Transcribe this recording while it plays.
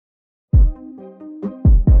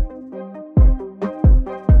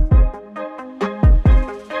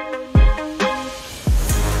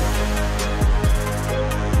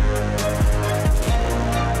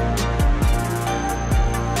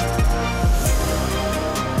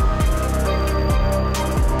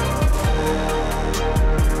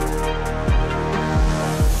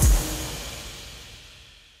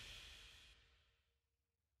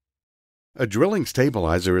A drilling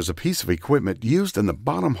stabilizer is a piece of equipment used in the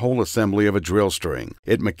bottom hole assembly of a drill string.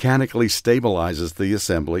 It mechanically stabilizes the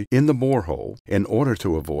assembly in the borehole in order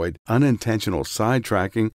to avoid unintentional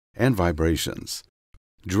sidetracking and vibrations.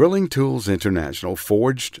 Drilling Tools International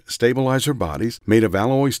forged stabilizer bodies made of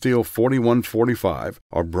alloy steel 4145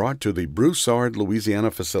 are brought to the Broussard, Louisiana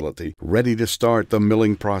facility ready to start the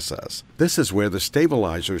milling process. This is where the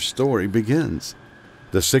stabilizer's story begins.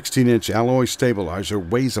 The 16-inch alloy stabilizer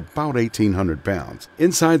weighs about 1,800 pounds.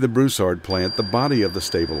 Inside the Broussard plant, the body of the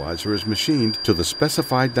stabilizer is machined to the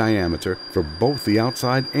specified diameter for both the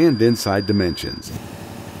outside and inside dimensions.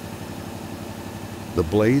 The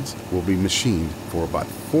blades will be machined for about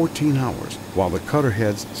 14 hours while the cutter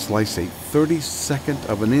heads slice a 32nd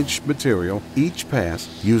of an inch material each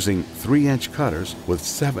pass using 3-inch cutters with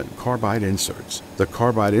 7 carbide inserts. The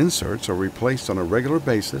carbide inserts are replaced on a regular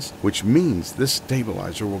basis, which means this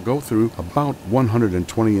stabilizer will go through about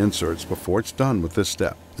 120 inserts before it's done with this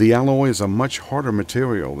step. The alloy is a much harder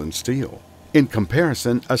material than steel. In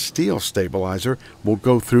comparison, a steel stabilizer will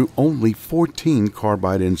go through only 14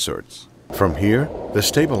 carbide inserts. From here, the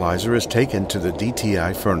stabilizer is taken to the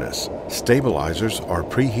DTI furnace. Stabilizers are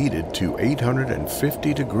preheated to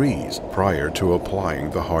 850 degrees prior to applying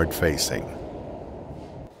the hard facing.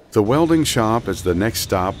 The welding shop is the next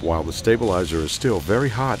stop while the stabilizer is still very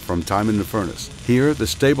hot from time in the furnace. Here, the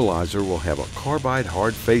stabilizer will have a carbide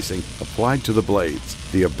hard facing applied to the blades.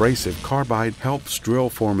 The abrasive carbide helps drill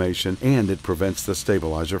formation and it prevents the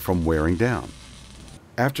stabilizer from wearing down.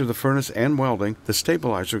 After the furnace and welding, the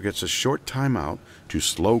stabilizer gets a short timeout to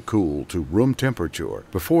slow cool to room temperature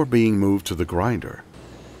before being moved to the grinder.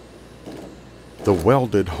 The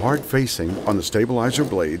welded hard facing on the stabilizer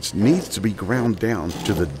blades needs to be ground down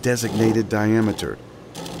to the designated diameter.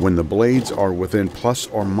 When the blades are within plus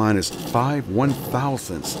or minus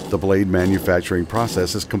 5/1000ths, the blade manufacturing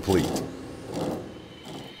process is complete.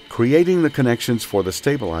 Creating the connections for the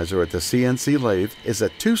stabilizer at the CNC lathe is a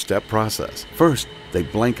 2-step process. First, they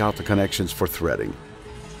blank out the connections for threading.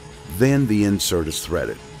 Then the insert is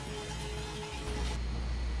threaded.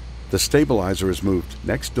 The stabilizer is moved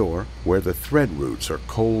next door where the thread roots are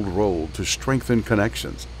cold rolled to strengthen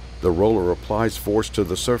connections. The roller applies force to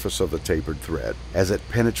the surface of the tapered thread. As it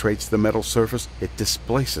penetrates the metal surface, it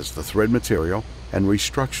displaces the thread material and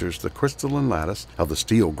restructures the crystalline lattice of the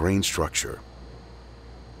steel grain structure.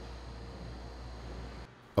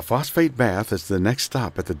 A phosphate bath is the next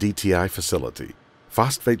stop at the DTI facility.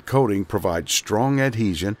 Phosphate coating provides strong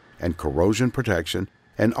adhesion and corrosion protection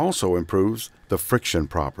and also improves the friction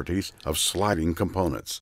properties of sliding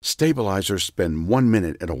components. Stabilizers spend 1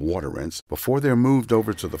 minute in a water rinse before they're moved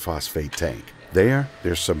over to the phosphate tank. There,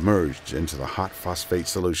 they're submerged into the hot phosphate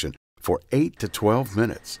solution for 8 to 12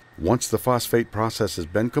 minutes. Once the phosphate process has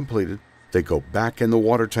been completed, they go back in the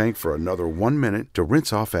water tank for another 1 minute to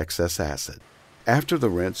rinse off excess acid. After the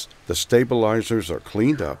rinse, the stabilizers are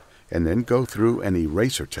cleaned up and then go through an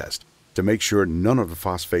eraser test to make sure none of the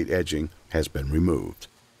phosphate edging has been removed.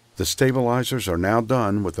 The stabilizers are now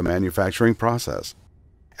done with the manufacturing process.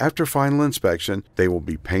 After final inspection, they will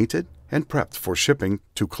be painted and prepped for shipping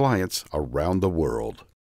to clients around the world.